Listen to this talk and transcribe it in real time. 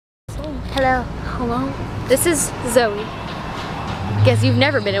Hello. Hello? This is Zoe. Guess you've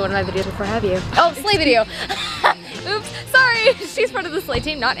never been in one of my videos before, have you? Oh, sleigh video. Oops, sorry. She's part of the sleigh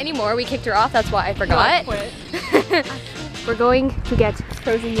team. Not anymore. We kicked her off. That's why I forgot. No, I quit. We're going to get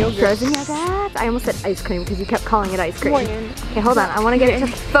Frozen yogurt. frozen yogurt. I almost said ice cream because you kept calling it ice cream. Morning. Okay, hold on. I want to get it to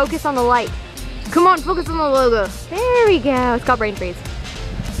focus on the light. Come on, focus on the logo. There we go. It's got brain freeze.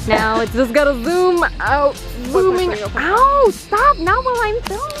 Now it's just gotta zoom out. Zooming out. Stop, not while I'm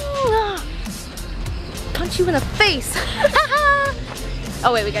filming. Punch you in the face.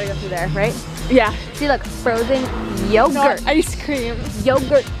 Oh wait, we gotta go through there, right? Yeah. See, look, frozen yogurt. Not ice cream.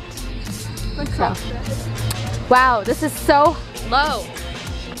 Yogurt. So. Wow, this is so low.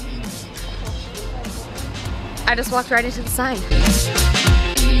 I just walked right into the sign.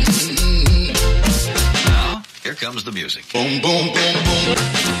 Now, here comes the music. Boom, boom, boom, boom.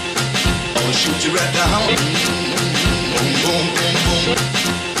 I'ma shoot you right down. Boom, boom, boom, boom.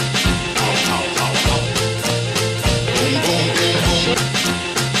 Ow, ow, ow, ow. Boom, boom, boom, boom.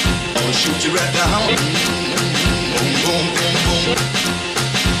 I'ma shoot you right down. Boom, boom, boom, boom.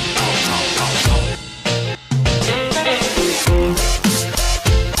 Ow, ow, ow, ow.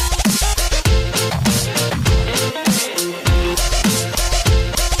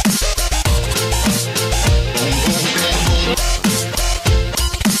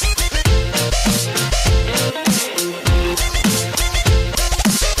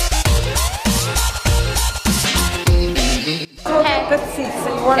 Let's see. So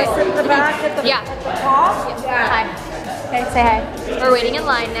you want to sit in the back at the top? Yeah. Hi. Okay, say hi. We're waiting in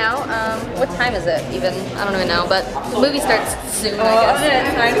line now. What time is it even? I don't even know, but the movie starts soon, I guess.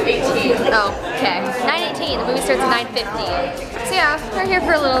 It's 9:18. Oh, okay. 9:18. The movie starts at 9:50. So yeah, we're here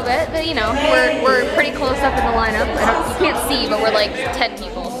for a little bit, but you know, we're pretty close up in the lineup. You can't see, but we're like 10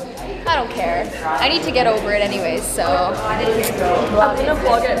 people. I don't care. I need to get over it anyways, so. I'm gonna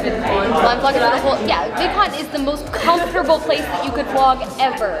vlog at VidCon. Well, I'm vlogging for the whole. Yeah, VidCon is the most comfortable place that you could vlog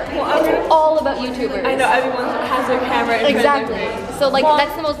ever. It's all about YouTubers. I know everyone has their camera in Exactly. front of them. So like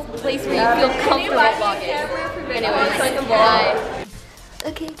that's the most place where you feel comfortable vlogging. Anyways, so I can vlog? bye.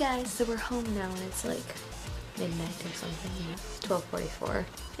 Okay guys, so we're home now and it's like midnight or something, you know, 12:44.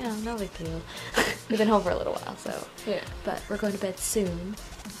 Yeah, no big deal. We've been home for a little while, so. Yeah. But we're going to bed soon.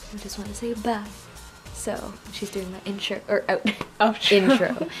 We just want to say bye. So, she's doing my intro, or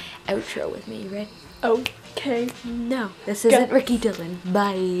outro with me. You ready? Okay. No, this isn't Ricky Dillon.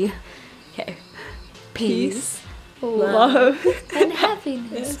 Bye. Okay. Peace, Love, and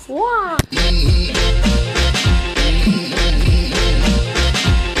happiness. Wow.